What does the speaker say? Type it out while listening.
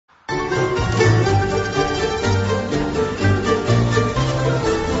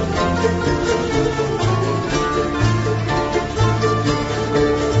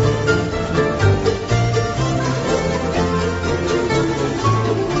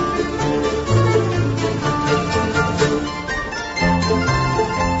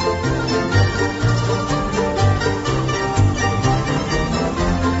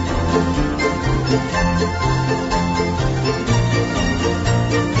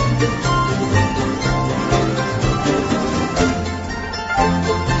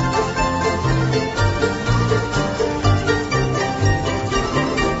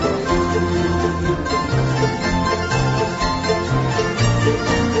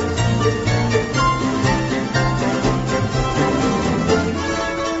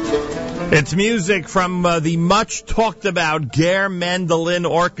It's music from the much-talked-about Ger Mandolin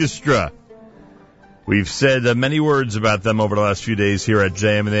Orchestra. We've said many words about them over the last few days here at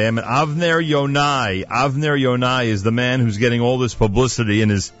JM and AM. And Avner Yonai. Avner Yonai is the man who's getting all this publicity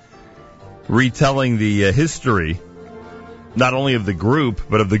and is retelling the history, not only of the group,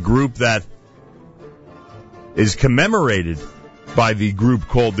 but of the group that is commemorated by the group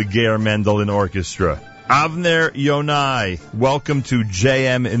called the Ger Mandolin Orchestra. Avner Yonai, welcome to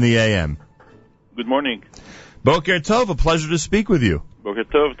JM in the AM. Good morning. Boker Tov, a pleasure to speak with you. Boker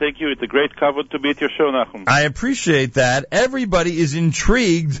Tov, thank you. It's a great kavod to be at your show, Nachum. I appreciate that. Everybody is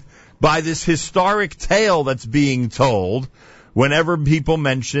intrigued by this historic tale that's being told whenever people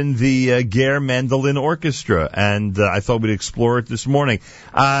mention the Ger Mandolin Orchestra, and I thought we'd explore it this morning.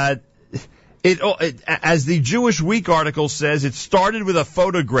 As the Jewish Week article says, it started with a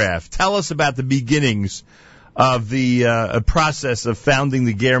photograph. Tell us about the beginnings of the process of founding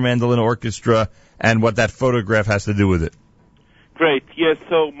the Ger Mandolin Orchestra and what that photograph has to do with it. Great. Yes,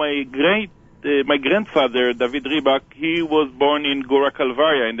 so my grandfather, David Ribak, he was born in Gora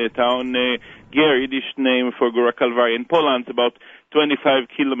Kalvaria, in the town Ger, Yiddish name for Gora Kalvaria in Poland, about 25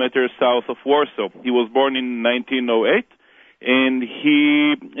 kilometers south of Warsaw. He was born in 1908. And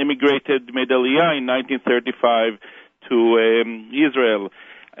he emigrated, made Aliyah in 1935 to Israel.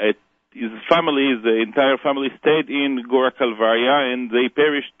 His family, the entire family, stayed in Gora Kalvaria, and they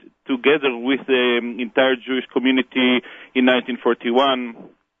perished together with the entire Jewish community in 1941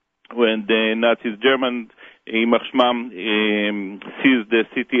 when the Nazis, German, יימח שמם, seized the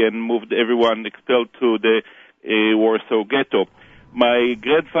city and moved everyone, expelled to the Warsaw ghetto. My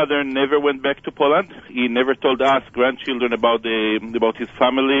grandfather never went back to Poland. He never told us, grandchildren, about his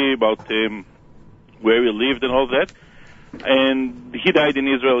family, about where he lived and all that. And he died in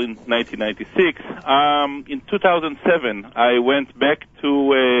Israel in 1996. In 2007, I went back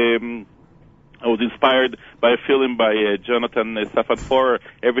to... I was inspired by a film by Jonathan Safran Foer,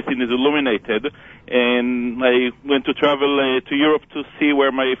 Everything is Illuminated, and I went to travel to Europe to see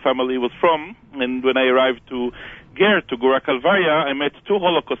where my family was from. And when I arrived to Ger, to Gora Kalvaria, I met two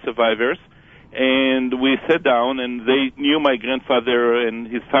Holocaust survivors, and we sat down, and they knew my grandfather and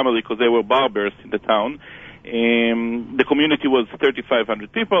his family because they were barbers in the town. The community was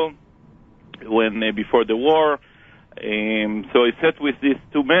 3,500 people before the war. So I sat with these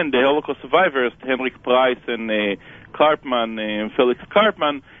two men, the Holocaust survivors, Henrik Price and Karpman, Felix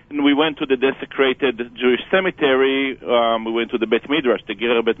Karpman, and we went to the desecrated Jewish cemetery. We went to the Bet Midrash, the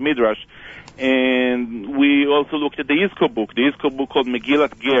Ger Bet Midrash, and we also looked at the Yizko book called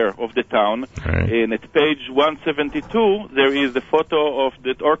Megillat Ger of the town. Right. And at page 172, there is a photo of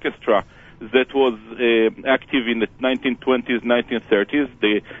that orchestra that was active in the 1920s, 1930s,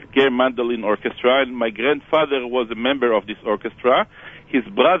 the Ger Mandolin Orchestra, and my grandfather was a member of this orchestra. His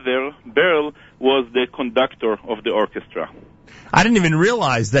brother, Berl, was the conductor of the orchestra. I didn't even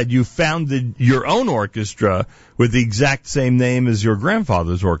realize that you founded your own orchestra with the exact same name as your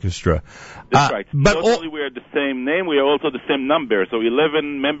grandfather's orchestra. That's right. But Not only we are the same name, we are also the same number. So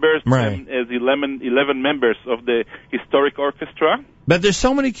 11 members, right, as 11 members of the historic orchestra. But there's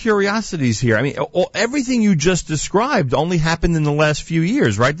so many curiosities here. I mean, everything you just described only happened in the last few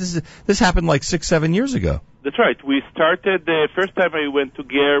years, right? This happened like 6-7 years ago. That's right. We started, the first time I went to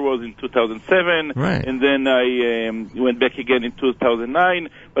Ger was in 2007, right, and then I went back again in 2009,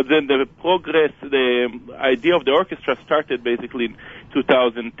 but then the idea of the orchestra started basically in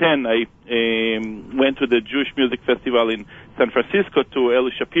 2010. I went to the Jewish Music Festival in San Francisco to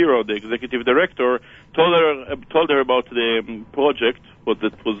Eli Shapiro, the executive director, told her about the project,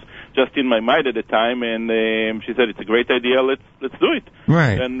 that was just in my mind at the time, and she said, it's a great idea, let's do it.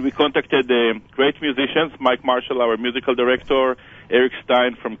 Right. And we contacted great musicians, Mike Marshall, our musical director, Eric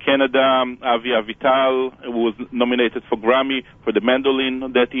Stein from Canada, Avi Avital, who was nominated for Grammy for the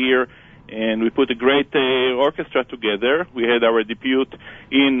mandolin that year, and we put a great orchestra together. We had our debut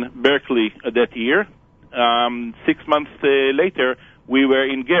in Berkeley that year. 6 months later, we were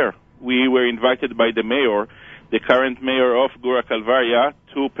in Ger. We were invited by the mayor, the current mayor of Gora Kalvaria,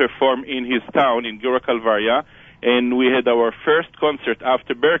 to perform in his town, in Gora Kalvaria, and we had our first concert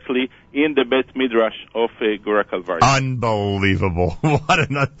after Berkeley in the Bet Midrash of Gora Kalvaria. Unbelievable.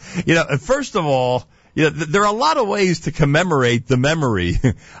 First of all, there are a lot of ways to commemorate the memory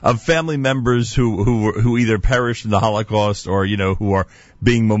of family members who either perished in the Holocaust or, who are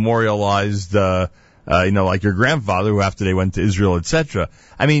being memorialized, like your grandfather, who after they went to Israel, etc.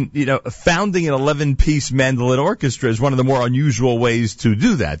 I mean, founding an 11-piece mandolin orchestra is one of the more unusual ways to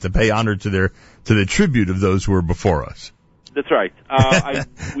do that, to pay honor to the tribute of those who were before us. That's right.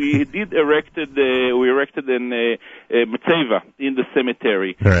 We erected an Metzeva in the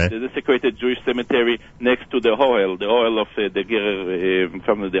cemetery, right. the desecrated Jewish cemetery next to the Ohel of the Ger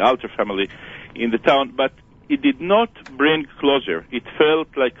family, the Alter family in the town. But it did not bring closure. It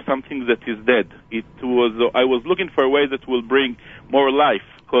felt like something that is dead. I was looking for a way that will bring more life,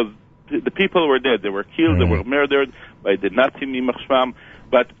 because the people were dead. They were killed. They were murdered by the Nazis, יימח שמם.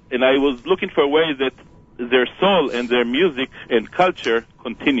 And I was looking for a way that their soul and their music and culture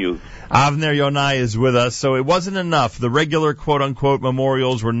continues. Avner Yonai is with us. So it wasn't enough. The regular quote-unquote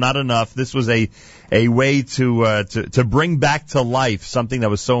memorials were not enough. This was a way to bring back to life something that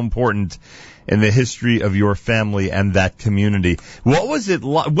was so important in the history of your family and that community. What was it?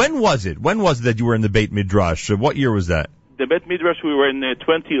 When was it that you were in the Beit Midrash? What year was that? The Beit Midrash, we were in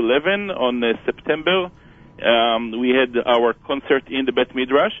 2011 on September. We had our concert in the Beit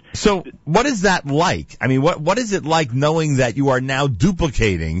Midrash. So what is that like? I mean, what is it like knowing that you are now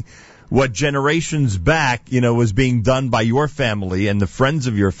duplicating what generations back, was being done by your family and the friends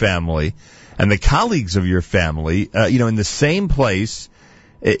of your family and the colleagues of your family, in the same place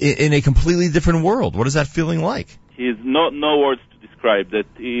in a completely different world? What is that feeling like? Is no words to describe that.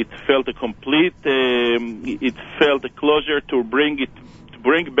 It felt a complete, it felt a closure to bring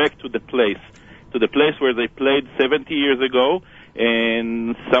back to the place where they played 70 years ago,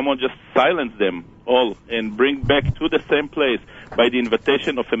 and someone just silenced them all and bring back to the same place by the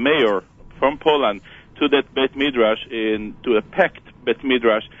invitation of a mayor from Poland to that Beit Midrash, and to a packed Beit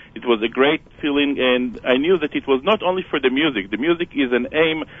Midrash. It was a great feeling, and I knew that it was not only for the music. The music is an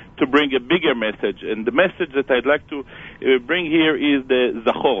aim to bring a bigger message, and the message that I'd like to bring here is the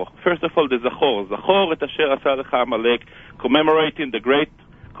Zachor. First of all, the Zachor. Zachor et asher asa lecha Amalek, commemorating the great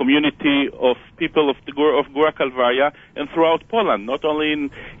community of people of Gura Kalvaria and throughout Poland, not only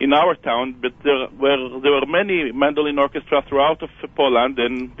in our town, but there were many mandolin orchestras throughout of Poland,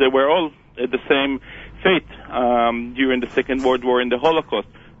 and they were all at the same fate during the Second World War and the Holocaust.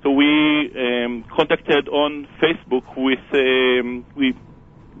 So we contacted on Facebook we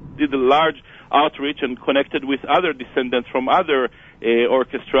did a large outreach and connected with other descendants from other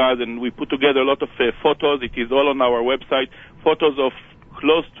orchestras, and we put together a lot of photos. It is all on our website, photos of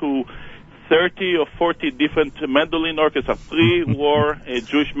close to 30 or 40 different mandolin orchestras, pre-war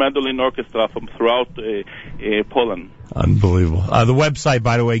Jewish mandolin orchestra from throughout Poland. Unbelievable. The website,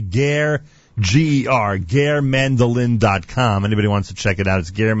 by the way, germandolin.com. Anybody wants to check it out,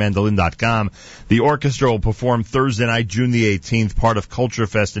 it's germandolin.com. The orchestra will perform Thursday night, June the 18th, part of Culture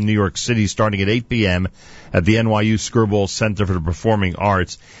Fest in New York City, starting at 8 p.m. at the NYU Skirball Center for the Performing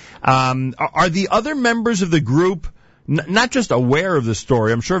Arts. Are the other members of the group not just aware of the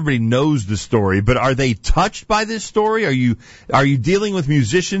story? I'm sure everybody knows the story, but are they touched by this story? Are you dealing with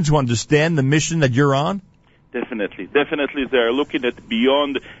musicians who understand the mission that you're on? Definitely. They are looking at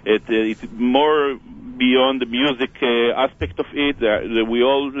beyond it. It's more beyond the music aspect of it. We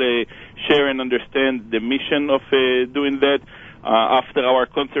all share and understand the mission of doing that. After our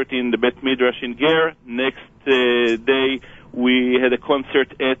concert in the Beit Midrash in Ger, next day we had a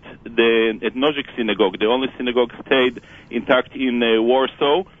concert at Nozik Synagogue. The only synagogue stayed intact in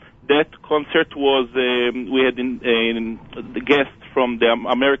Warsaw. That concert was, we had the guest from the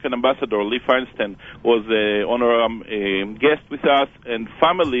American ambassador, Lee Feinstein, was honorary guest with us, and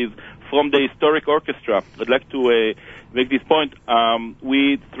families from the historic orchestra. I'd like to make this point.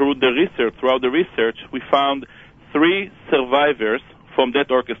 Throughout the research, we found 3 survivors from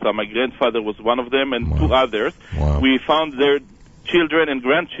that orchestra. My grandfather was one of them, and 2 others. Wow. We found their children and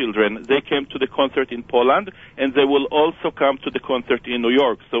grandchildren. They came to the concert in Poland, and they will also come to the concert in New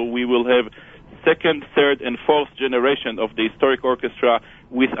York. So we will have 2nd, 3rd, and 4th generation of the historic orchestra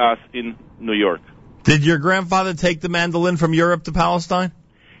with us in New York. Did your grandfather take the mandolin from Europe to Palestine?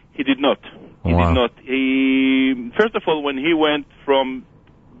 He did not. He did not. First of all, when he went from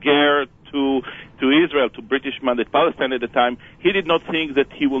Ger to Israel, to British Mandate Palestine at the time, he did not think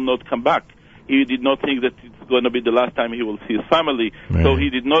that he will not come back. He did not think that it's going to be the last time he will see his family. Right. So he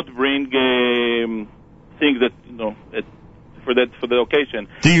did not bring things that, for the occasion.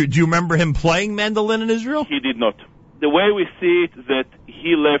 Do you remember him playing mandolin in Israel? He did not. The way we see it, that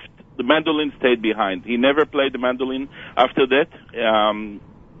he left, the mandolin stayed behind. He never played the mandolin after that.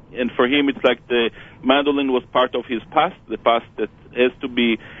 And for him, it's like the mandolin was part of his past, the past that has to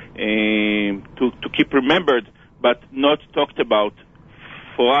be to keep remembered, but not talked about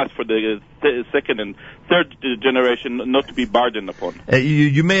for us, for the 2nd and 3rd generation, not to be burdened upon.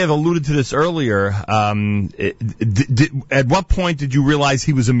 You may have alluded to this earlier. At what point did you realize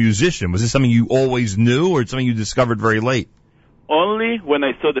he was a musician? Was this something you always knew, or something you discovered very late? only when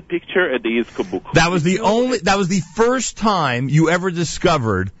I saw the picture at the Izko book. That was the first time you ever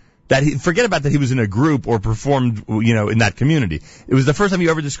discovered that forget about that he was in a group or performed, in that community. It was the first time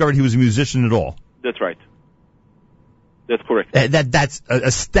you ever discovered he was a musician at all. That's right. That's correct. That's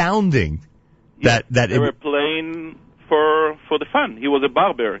astounding. Yes, they were playing for the fun. He was a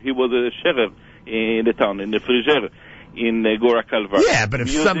barber. He was a sherer in the town, in the friger, in Gora Calvar. Yeah, but if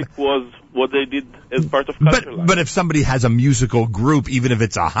music was what they did as part of culture. But if somebody has a musical group, even if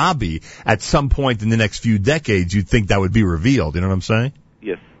it's a hobby, at some point in the next few decades, you'd think that would be revealed. You know what I'm saying?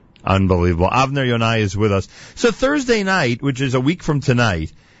 Yes. Unbelievable. Avner Yonai is with us. So Thursday night, which is a week from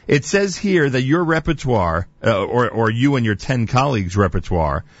tonight, it says here that your repertoire, or you and your 10 colleagues'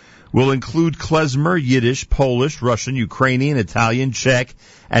 repertoire, will include klezmer, Yiddish, Polish, Russian, Ukrainian, Italian, Czech,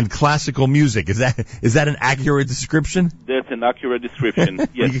 and classical music. Is that an accurate description? That's an accurate description,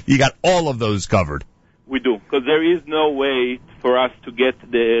 yes. You got all of those covered. We do, because there is no way for us to get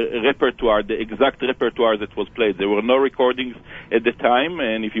the repertoire, the exact repertoire that was played. There were no recordings at the time,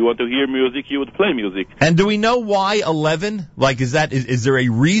 and if you want to hear music, you would play music. And do we know why 11? Like, is there a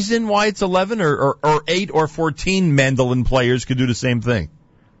reason why it's 11, or 8 or 14 mandolin players could do the same thing?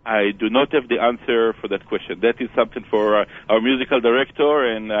 I do not have the answer for that question. That is something for our musical director,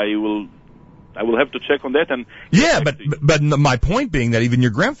 and I will have to check on that. And yeah, but my point being that even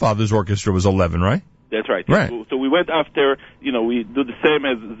your grandfather's orchestra was 11, right? That's right. Right. So we went after, we do the same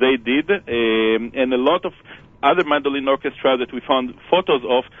as they did, and a lot of other mandolin orchestras that we found photos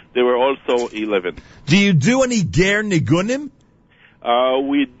of, they were also 11. Do you do any ger nigunim?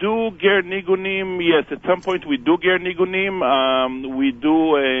 We do ger nigunim, yes, at some point we do ger nigunim. We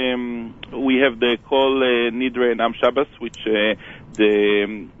have the Kol Nidre and Am Shabbos, which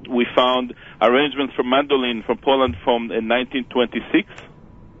we found arrangements for mandolin from Poland from 1926.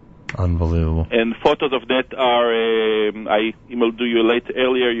 Unbelievable. And photos of that are, I emailed you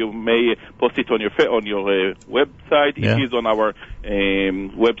earlier. You may post it on your website. Yeah. It is on our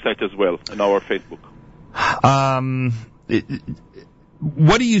website as well, on our Facebook.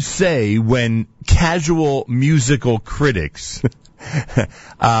 What do you say when casual musical critics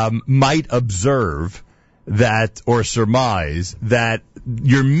might observe that or surmise that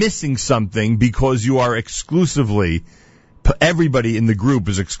you're missing something because you are everybody in the group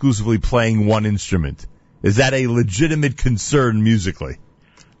is exclusively playing one instrument? Is that a legitimate concern musically?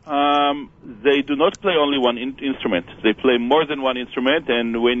 They do not play only one instrument. They play more than one instrument,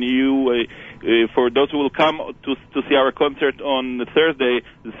 and when you, for those who will come to see our concert on Thursday,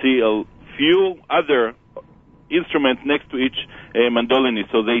 you see a few other instruments next to each mandolinist,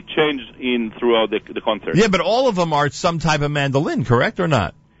 so they change throughout the concert. Yeah, but all of them are some type of mandolin, correct or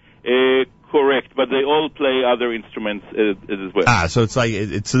not? Correct, but they all play other instruments as well. So it's like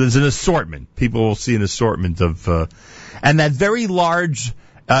there's an assortment. People will see an assortment of, and that very large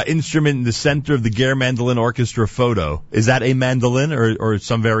instrument in the center of the Ger Mandolin Orchestra photo, is that a mandolin or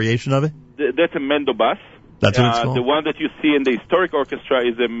some variation of it? That's a mando bass. That's what it's called? The one that you see in the historic orchestra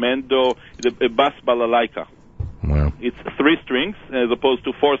is a bass balalaika. Wow. It's 3 strings as opposed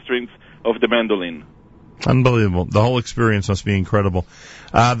to 4 strings of the mandolin. Unbelievable. The whole experience must be incredible.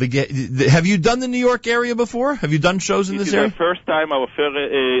 Have you done the New York area before? Have you done shows in this area? This is our first time, our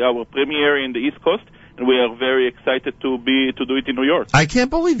premiere in the East Coast, and we are very excited to do it in New York. I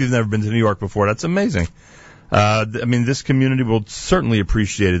can't believe you've never been to New York before. That's amazing. This community will certainly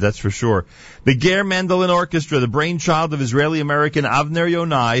appreciate it, that's for sure. The Ger Mandolin Orchestra, the brainchild of Israeli-American Avner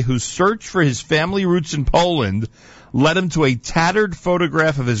Yonai, whose search for his family roots in Poland led him to a tattered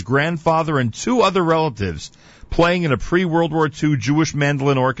photograph of his grandfather and 2 other relatives playing in a pre-World War II Jewish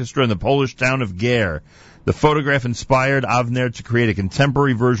mandolin orchestra in the Polish town of Ger. The photograph inspired Avner to create a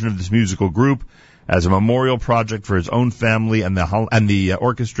contemporary version of this musical group as a memorial project for his own family and the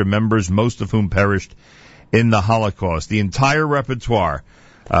orchestra members, most of whom perished in the Holocaust. The entire repertoire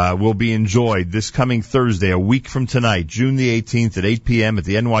will be enjoyed this coming Thursday, a week from tonight, June the 18th at 8 p.m. at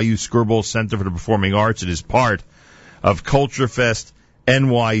the NYU Skirball Center for the Performing Arts. It is part of Culture Fest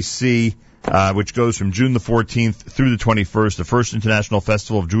NYC, which goes from June the 14th through the 21st, the first International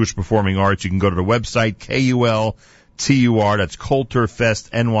Festival of Jewish Performing Arts. You can go to the website, KULTUR, that's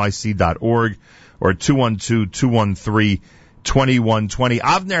culturefestnyc.org, or 212-213-2120.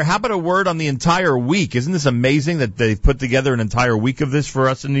 Avner, how about a word on the entire week? Isn't this amazing that they've put together an entire week of this for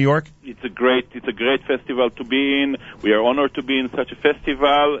us in New York? It's a great festival to be in. We are honored to be in such a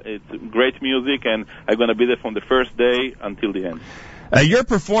festival. It's great music, and I'm going to be there from the first day until the end. Your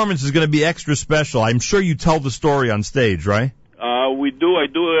performance is going to be extra special. I'm sure you tell the story on stage, right? We do. I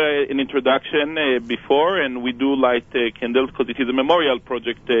do an introduction before, and we do light candles because it is a memorial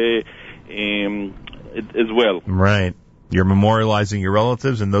project as well. Right. You're memorializing your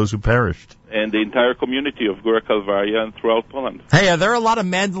relatives and those who perished. And the entire community of Gora Kalvaria and throughout Poland. Hey, are there a lot of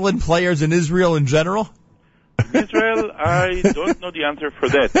mandolin players in Israel in general? Israel, I don't know the answer for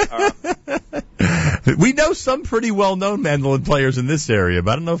that. We know some pretty well-known mandolin players in this area,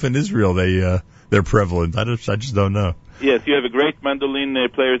 but I don't know if in Israel they're prevalent. I just don't know. Yes, you have a great mandolin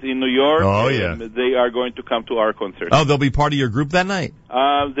players in New York. Oh, yeah. They are going to come to our concert. Oh, they'll be part of your group that night?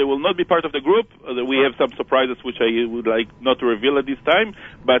 They will not be part of the group. We have some surprises which I would like not to reveal at this time,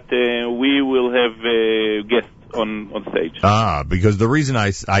 but we will have guests on stage. Because the reason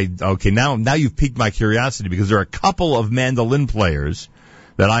now you've piqued my curiosity, because there are a couple of mandolin players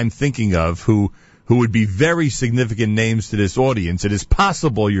that I'm thinking of who would be very significant names to this audience. It is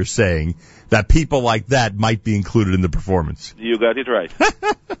possible, you're saying, that people like that might be included in the performance. You got it right.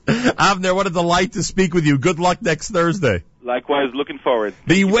 Avner, what a delight to speak with you. Good luck next Thursday. Likewise, looking forward.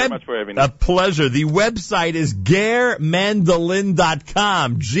 Thank you very much for having me. A pleasure. The website is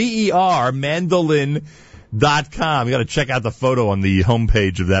germandolin.com. GERmandolin.com. You got to check out the photo on the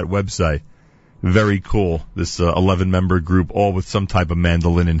homepage of that website. Very cool. This 11-member group, all with some type of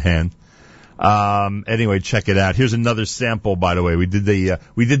mandolin in hand. Anyway, check it out. Here's another sample, by the way. We did the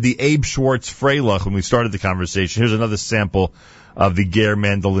Abe Schwartz Freilich when we started the conversation. Here's another sample of the Ger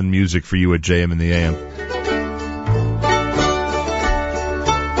mandolin music for you at JM in the AM.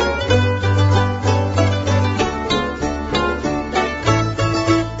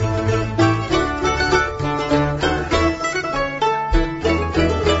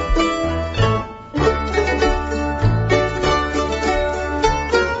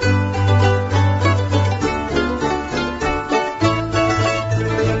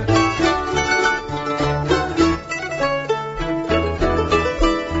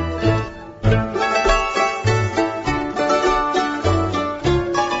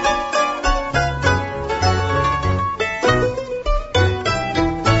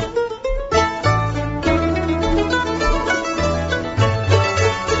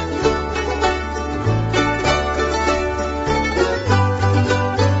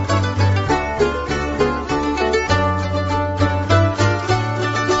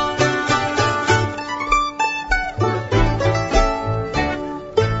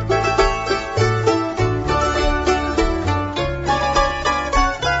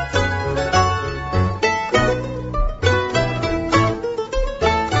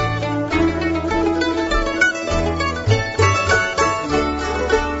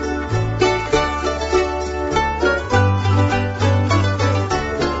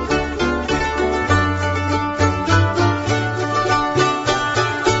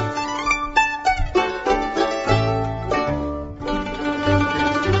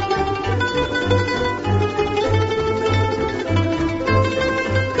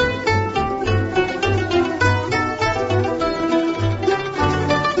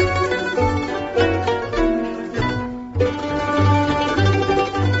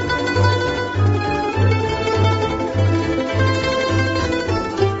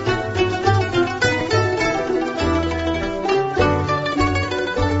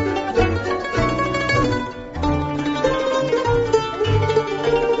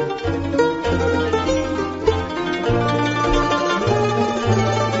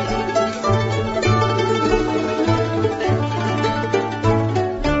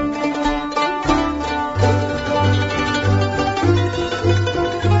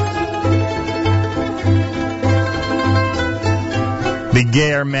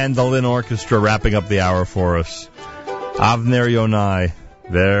 Ger Mandolin Orchestra wrapping up the hour for us. Avner Yonai,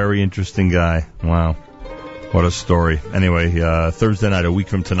 very interesting guy. Wow, what a story. Anyway, Thursday night, a week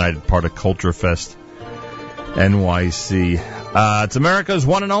from tonight, part of Culture Fest NYC. It's America's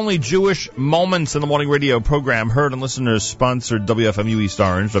one and only Jewish Moments in the Morning radio program, heard and listeners sponsored WFMU East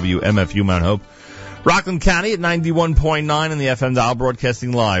Orange, WMFU Mount Hope, Rockland County at 91.9 in the FM dial,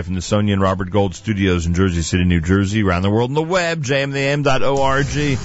 broadcasting live from the Sonia and Robert Gold studios in Jersey City, New Jersey, around the world on the web, jmtheam.org.